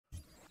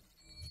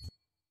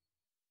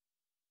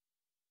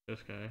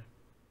This guy.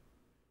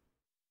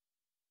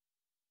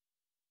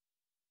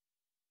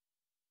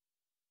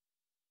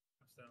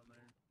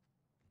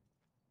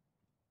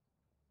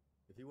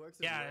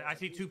 Yeah, I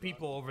see two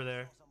people over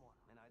there.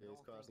 Yeah, he's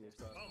crossing.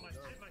 Oh, my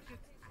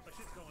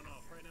shit's going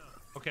off right now.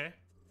 Okay.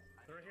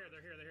 They're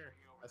here.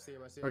 I see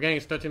him. We're getting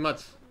stuck too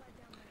much.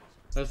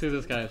 Let's do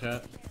this guy,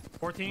 chat.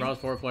 14. Round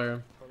 4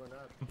 player.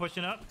 I'm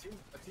pushing up.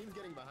 A team's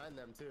getting behind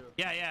them too.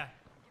 Yeah, yeah.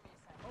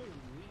 Holy.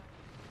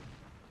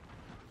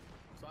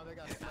 So they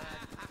got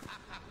smacked.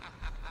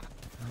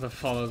 The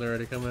follows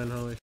already come in.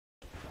 Holy.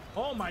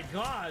 Oh my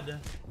god.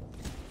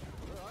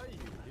 Where are you?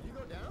 Did you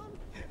go down?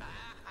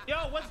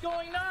 Yo, what's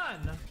going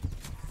on?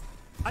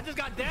 I just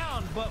got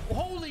down, but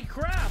holy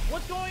crap,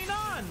 what's going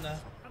on? Oh,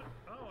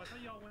 I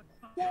thought y'all went.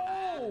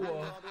 Whoa! We didn't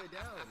go all the way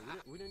down.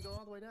 We didn't go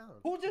all the way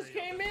down. Who just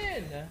came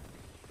in?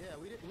 Yeah,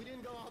 we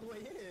didn't go all the way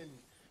in.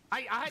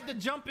 I had to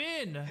jump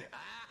in. Oh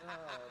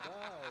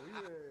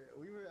no,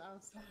 we were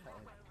outside.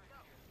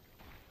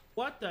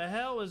 What the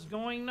hell is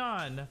going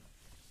on?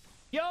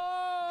 Yo!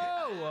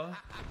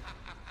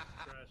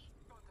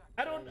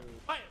 I don't.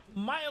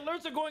 My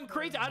alerts are going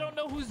crazy. I don't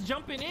know who's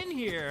jumping in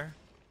here.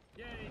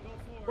 Yay, go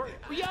for it.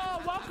 Yo,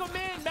 welcome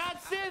in,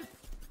 Mad Sith.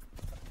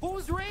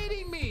 Who's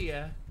raiding me?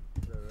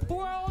 Who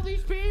are all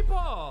these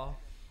people?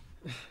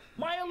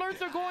 My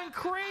alerts are going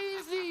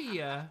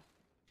crazy.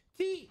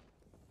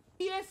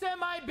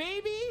 TSM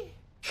baby?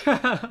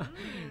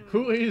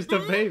 Who is the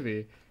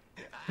baby?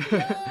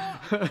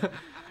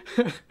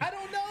 I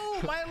don't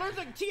know. My alerts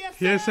are TSM.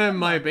 TSM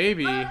my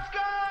baby. Let's go!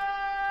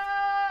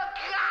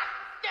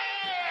 Goddamn!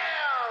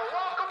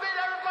 Welcome in,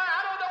 everybody.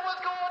 I don't know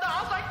what's going on. I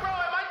was like, bro,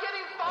 am I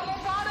getting follow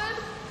botted?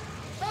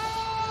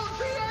 Oh,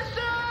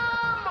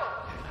 TSM!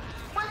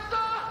 What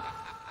the?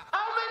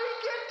 How many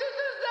gifted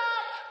is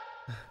that?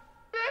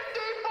 54!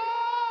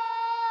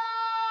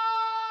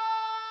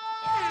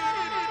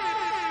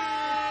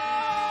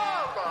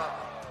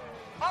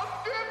 A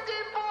 50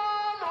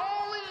 bomb!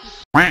 Holy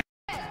shit!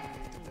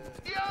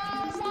 Yo,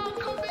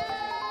 welcome in!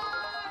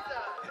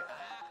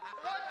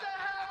 What the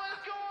hell is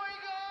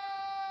going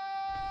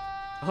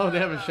on? Oh, they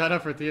have a shout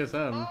out for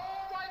TSM. Oh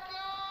my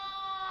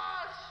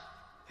gosh!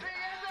 He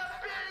is a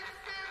big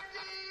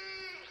 50!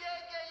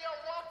 Yeah, yo,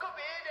 welcome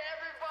in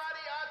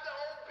everybody. I'm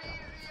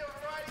Daobeezy, a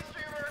variety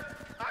streamer.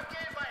 I'm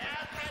getting my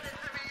ass handed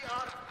to me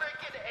on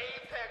freaking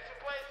Apex to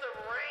play some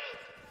rain.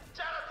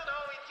 Shout out to the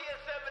homie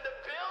TSM in the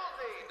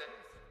building.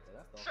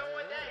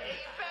 Showing that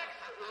Apex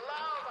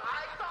love.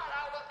 I thought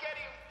I was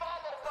getting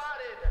follow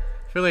botted.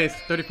 Phillies,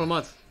 34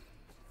 months.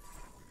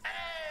 Hey,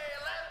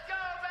 let's go,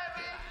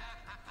 baby.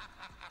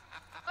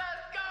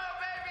 Let's go,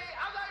 baby.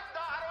 I'm like,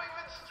 no, I don't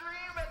even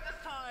stream at this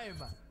time.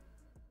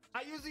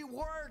 I usually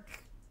work.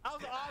 I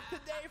was off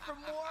today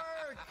from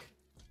work.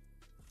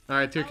 All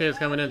right, 2K is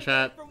coming in,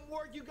 chat. From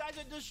work, you guys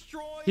are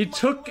destroying He my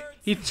took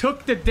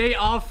alerts. the day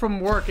off from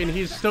work and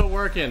he's still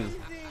working. Easy.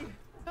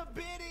 The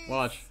biddies.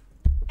 Watch.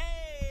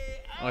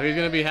 Hey, Oh, he's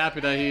gonna be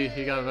happy that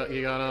he got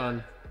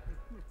on.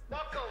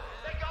 welcome.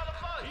 Thank all the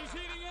fun. He's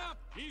heating up.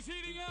 He's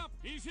heating up.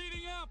 He's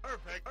heating up.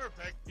 Perfect.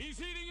 Perfect. He's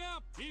heating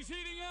up. He's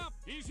heating up.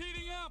 He's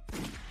heating up.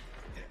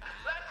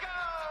 Let's go.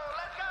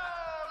 Let's go.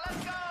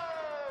 Let's go.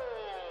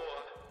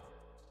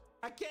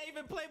 I can't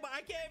even play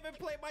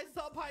my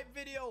sub hype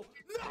video.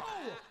 No!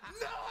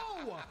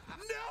 No!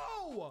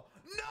 No!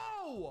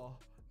 No!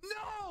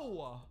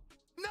 No!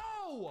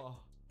 No!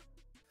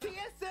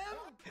 TSM?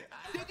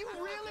 Did you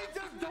really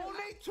just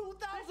donate $2,000?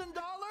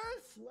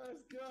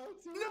 Let's go.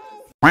 No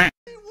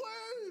f***ing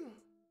way!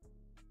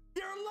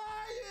 You're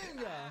lying!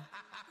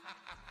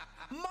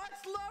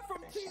 Much love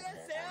from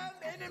TSM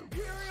and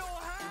Imperialhal.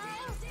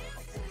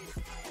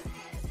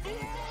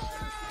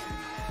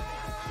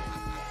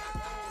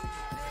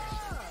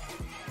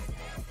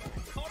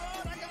 Hold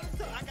on, I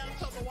gotta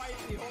tell the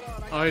wifey. Hold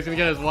on. Oh, he's gonna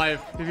get his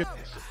wife. He's gonna...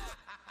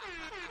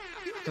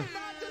 You did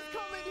not just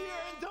come in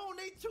here and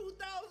donate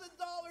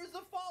 $2,000.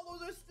 The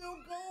follows are still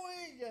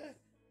going.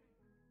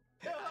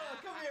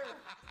 Come here.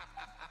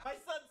 My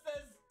son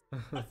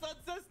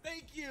says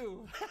thank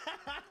you.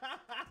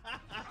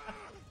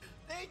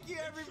 Thank you,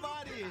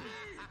 everybody.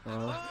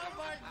 Oh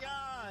my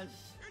gosh.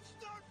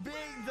 Big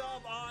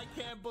dub. Oh, I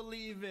can't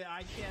believe it.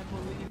 I can't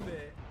believe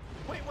it.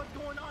 Wait, what's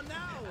going on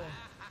now?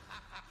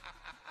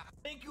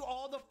 Thank you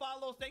all the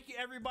follows. Thank you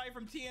everybody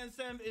from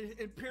TSM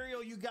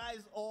Imperial. You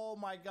guys, oh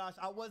my gosh.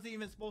 I wasn't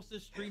even supposed to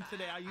stream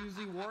today. I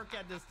usually work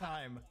at this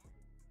time.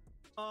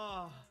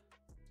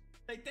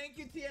 Hey, thank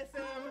you,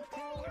 TSM.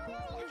 Hey,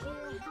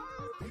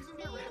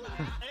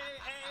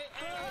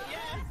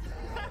 yes.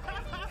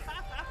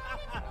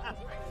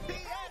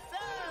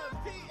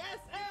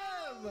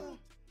 TSM.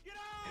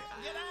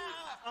 Get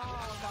out.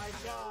 Oh my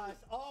gosh.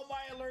 All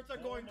my alerts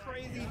are going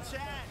crazy.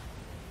 Chat.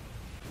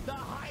 The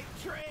hype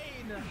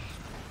train.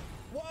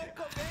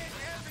 Welcome in,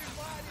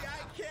 everybody.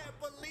 I can't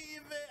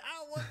believe it.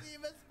 I wasn't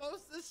even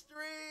supposed to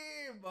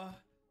stream.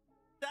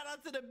 Shout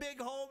out to the big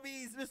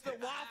homies, Mr.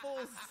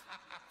 Waffles,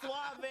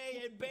 Suave,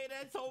 and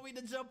Beta told me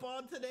to jump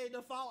on today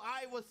to follow.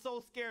 I was so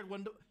scared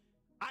when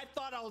I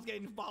thought I was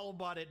getting follow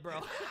botted,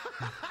 bro.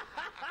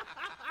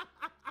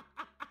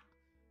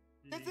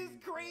 This is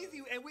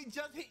crazy, and we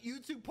just hit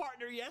YouTube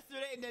partner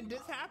yesterday, and then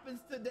this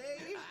happens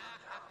today.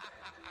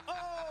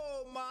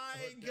 Oh my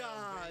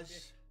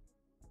gosh,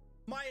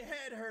 my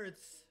head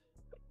hurts.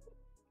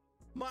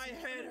 My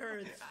head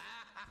hurts.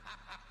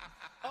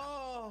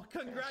 Oh,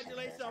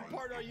 congratulations on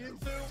partner on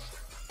YouTube.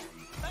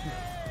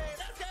 Hey,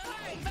 let's go,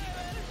 baby.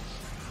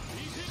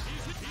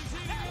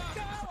 Let's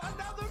go,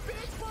 another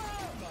big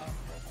bomb.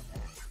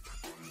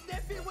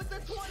 Sniffy with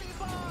the 20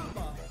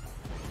 bomb.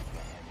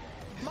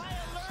 My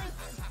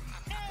alerts.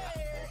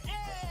 Hey,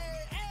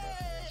 hey,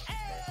 hey,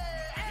 hey,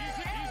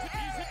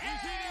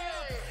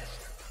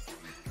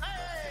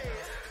 hey.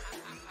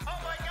 Oh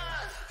my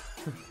gosh.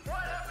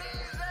 What a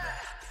visa.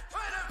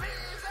 What a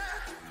visa.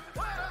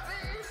 What a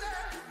visa.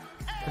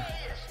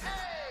 Hey,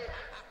 hey.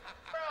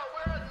 Bro,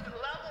 we're on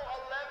level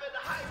 11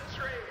 hype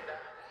train.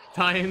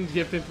 Time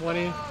gifted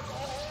 20. Holy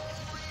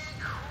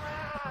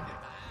crap.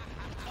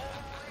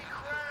 Holy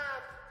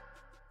crap.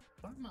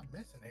 What am I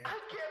missing here? I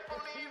can't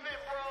believe it,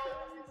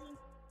 bro.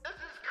 This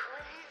is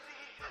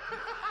crazy.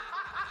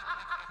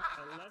 A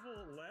level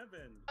 11.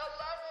 A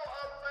level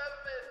 11.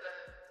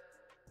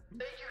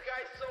 Thank you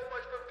guys so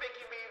much for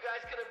picking me. You guys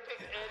could have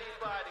picked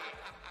anybody.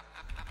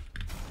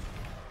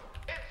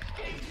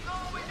 It's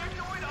going. They're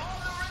doing all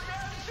the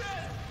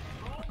redemption.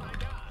 Oh my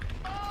god.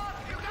 Oh,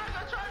 you guys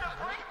are trying to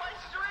break my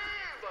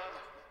stream.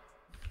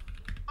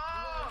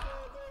 Oh,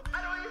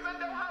 I don't even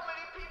know how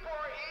many people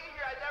are in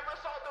here. I never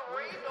saw the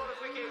raid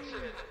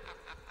notification.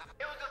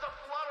 It was just a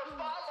flood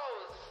of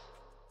follows.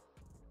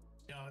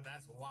 Yo,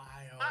 that's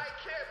wild. I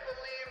can't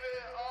believe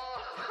it. Oh.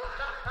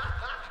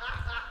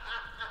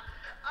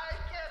 I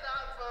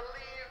cannot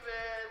believe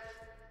it.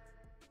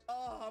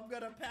 Oh, I'm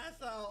gonna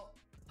pass out.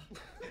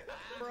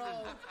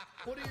 Bro,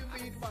 what do you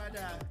mean by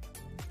that?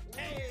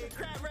 Hey,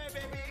 crab ray,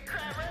 baby.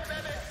 Crab ray,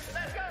 baby.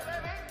 Let's go,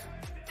 baby.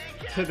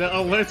 The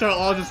alerts are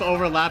all just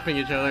overlapping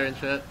each other and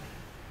shit.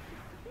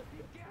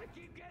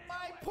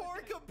 My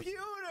poor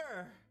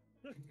computer.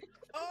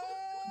 Oh.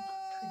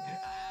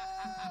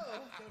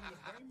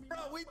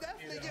 Bro, we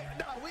definitely getting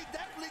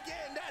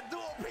that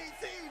dual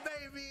PC,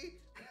 baby.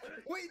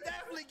 We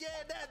definitely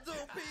getting that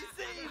dual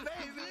PC,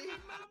 baby.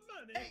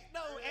 Ain't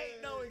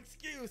no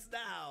excuse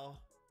now.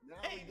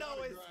 Ain't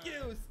no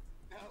excuse.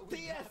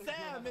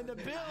 TSM in the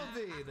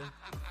building.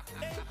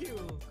 Thank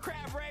you.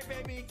 Crab Ray,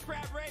 baby.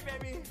 Crab Ray,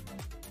 baby.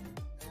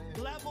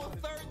 Level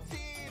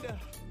 13.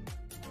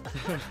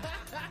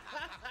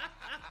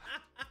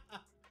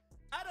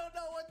 I don't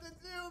know what to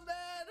do,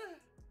 man.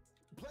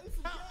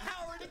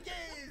 How are the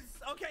games?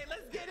 Okay,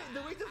 let's get it.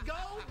 Do we just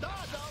go? No,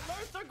 the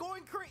alerts are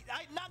going crazy.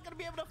 I'm not gonna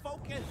be able to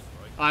focus.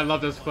 I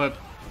love this clip.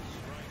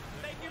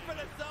 Thank you for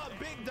the sub.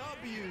 Big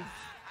W's.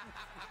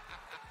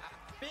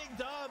 Big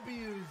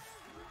W's.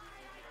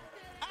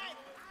 I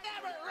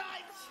never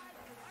right.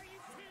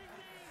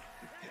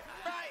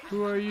 Right.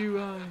 Who are you?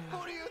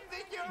 Who do you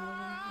think you are?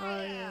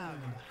 I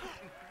am.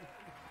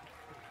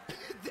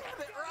 Damn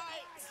it,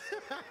 right.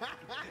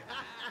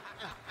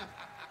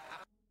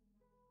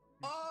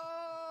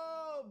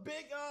 Oh,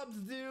 big ups,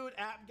 dude.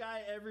 App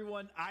guy,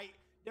 everyone.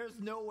 There's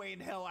no way in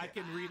hell I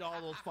can read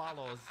all those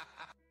follows.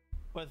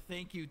 But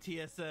thank you,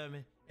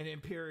 TSM and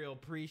Imperial.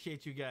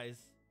 Appreciate you guys.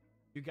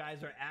 You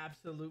guys are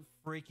absolute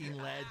freaking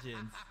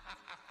legends.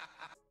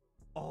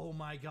 Oh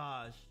my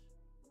gosh.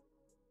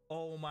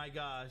 Oh my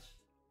gosh.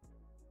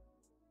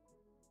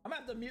 I'm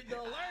gonna have to mute the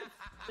alerts.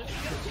 They're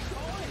gonna keep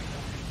going.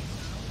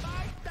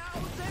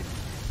 5,000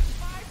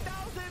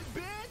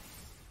 bits.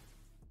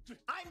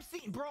 I'm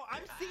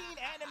seeing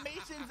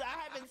animations I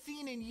haven't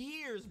seen in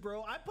years,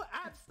 bro. I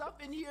have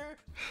stuff in here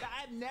that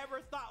I never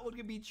thought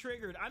would be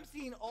triggered. I'm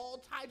seeing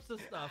all types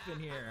of stuff in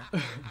here.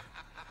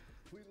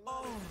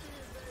 Oh,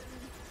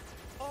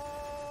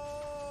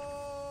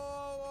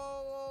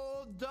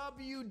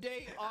 W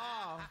day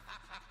off.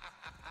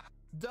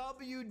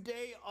 W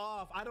day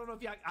off. I don't know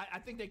if I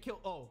think they killed.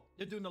 Oh,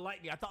 they're doing the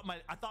lightning. I thought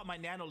my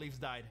nano leaves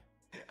died.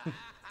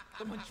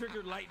 Someone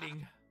triggered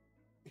lightning.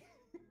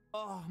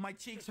 Oh, my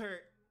cheeks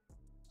hurt.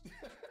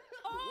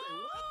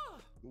 Oh,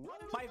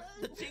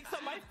 the cheeks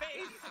on my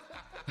face.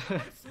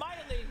 I'm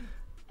smiling.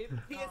 If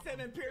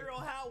TSM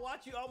Imperialhal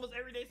watch you almost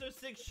every day, so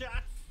 6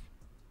 shots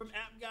from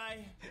app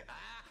guy.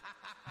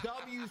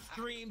 W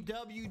stream,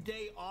 W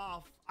day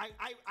off.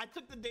 I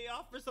took the day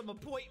off for some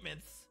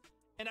appointments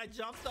and I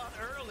jumped on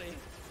early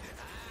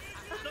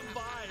for some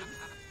vibes.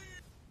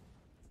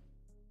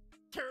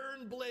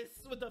 Turn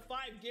Bliss with the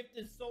 5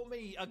 gifted so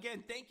many.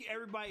 Again, thank you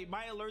everybody.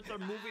 My alerts are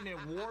moving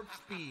at warp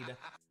speed.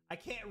 I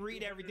can't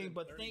read everything,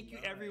 but thank you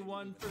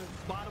everyone from the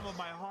bottom of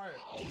my heart.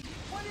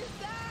 What is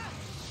that?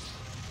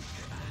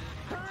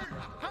 Turn,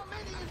 how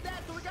many is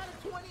that? So we got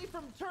a 20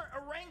 from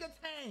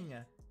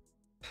Orangutan.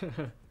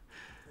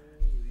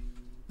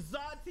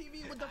 Zod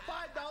TV with the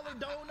 $5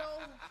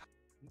 dono.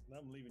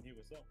 I'm leaving here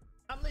with something.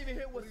 I'm leaving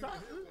here with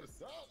something.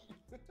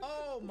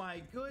 Oh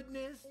my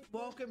goodness.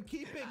 Welcome.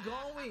 Keep it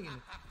going.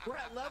 We're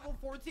at level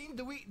 14.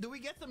 Do we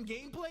get some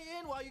gameplay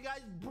in while you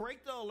guys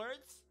break the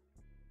alerts?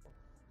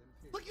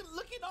 Look at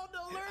all the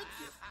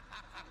alerts.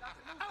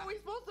 How are we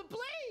supposed to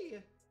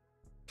play?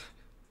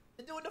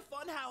 They're doing the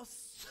fun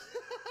house.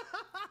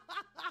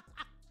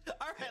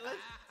 All right,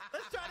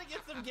 let's try to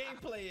get some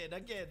gameplay in.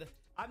 Again,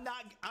 I'm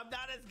not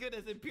as good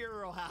as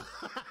Imperialhal.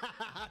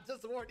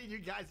 Just warning you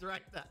guys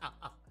right now.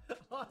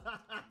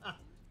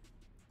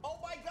 Oh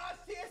my gosh,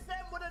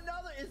 TSM with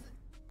another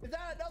is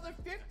that another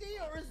 50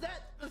 or is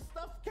that the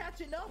stuff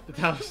catching up?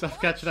 That was stuff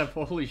catching up.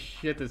 Holy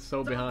shit, it's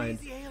so behind.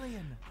 Daobeezy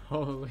alien.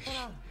 Holy shit.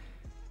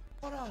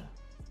 Hold on.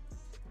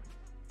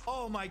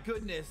 Oh my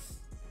goodness.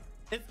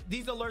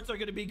 These alerts are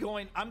gonna be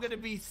going. I'm gonna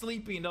be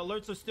sleeping. The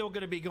alerts are still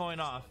gonna be going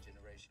off.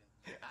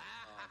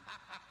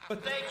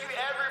 But thank you,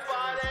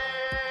 everybody.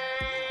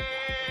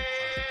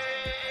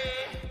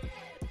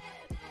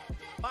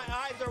 My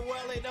eyes are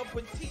welling up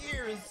with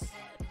tears.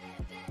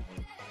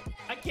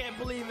 I can't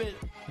believe it.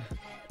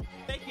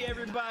 Thank you,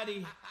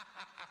 everybody.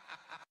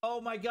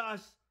 Oh my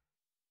gosh.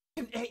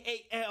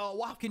 Hey, oh,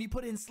 wow, can you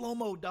put it in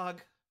slow-mo,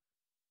 dog?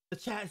 The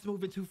chat is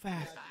moving too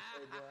fast.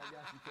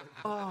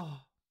 Oh,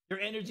 your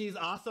energy is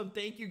awesome.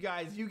 Thank you,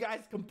 guys. You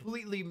guys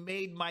completely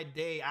made my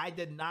day. I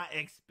did not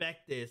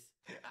expect this.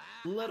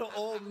 Little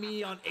old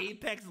me on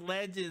Apex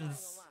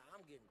Legends.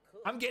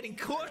 I'm getting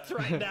cooked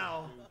right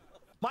now.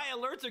 My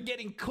alerts are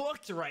getting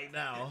cooked right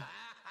now.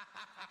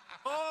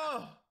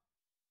 Oh,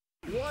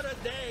 what a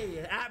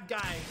day. App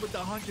guy with the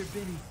 100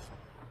 biddies.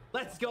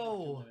 Let's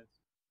go.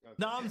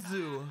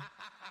 Namzu.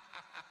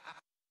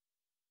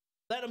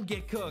 Let him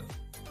get cooked.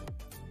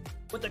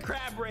 With the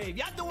crab rave.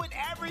 Y'all doing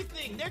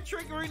everything. They're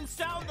triggering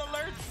sound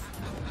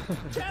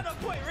alerts. Channel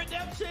point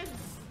redemptions.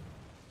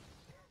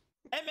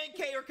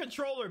 MNK or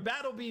controller.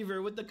 Battle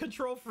Beaver with the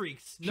control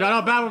freaks. No Shout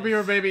out Battle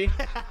Beaver, baby.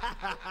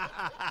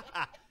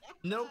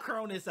 No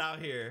Cronus out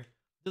here.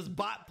 Just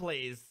bot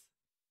plays.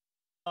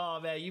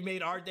 Oh man, you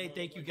made our day.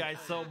 Thank you guys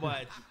so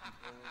much.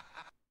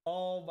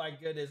 Oh my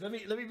goodness. Let me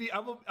be.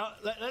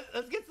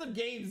 Let's get some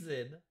games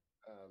in.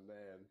 Oh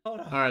man. Hold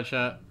on. All right,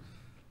 chat.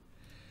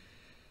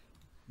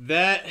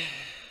 That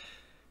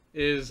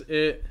is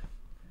it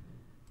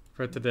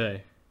for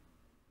today.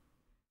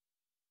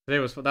 That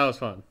was fun.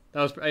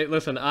 That was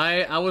listen.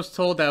 I was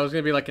told that it was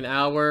gonna be like an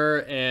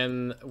hour,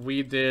 and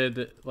we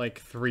did like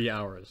 3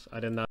 hours. I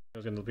did not think it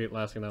was gonna be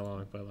lasting that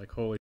long, but like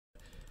holy,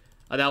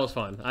 that was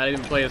fun. I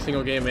didn't play a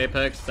single game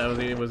Apex. That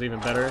was even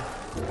better.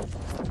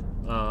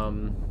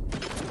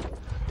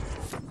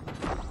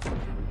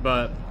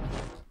 But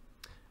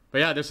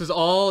yeah, this is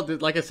all,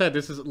 like I said,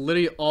 this is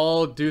literally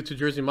all due to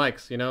Jersey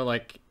Mike's. You know,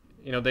 like,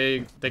 you know,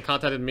 they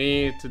contacted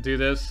me to do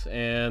this,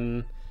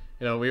 and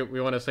you know,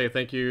 we want to say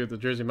thank you to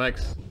Jersey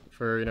Mike's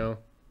for, you know,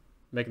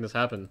 making this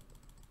happen.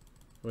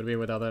 It would be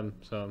without them.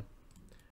 So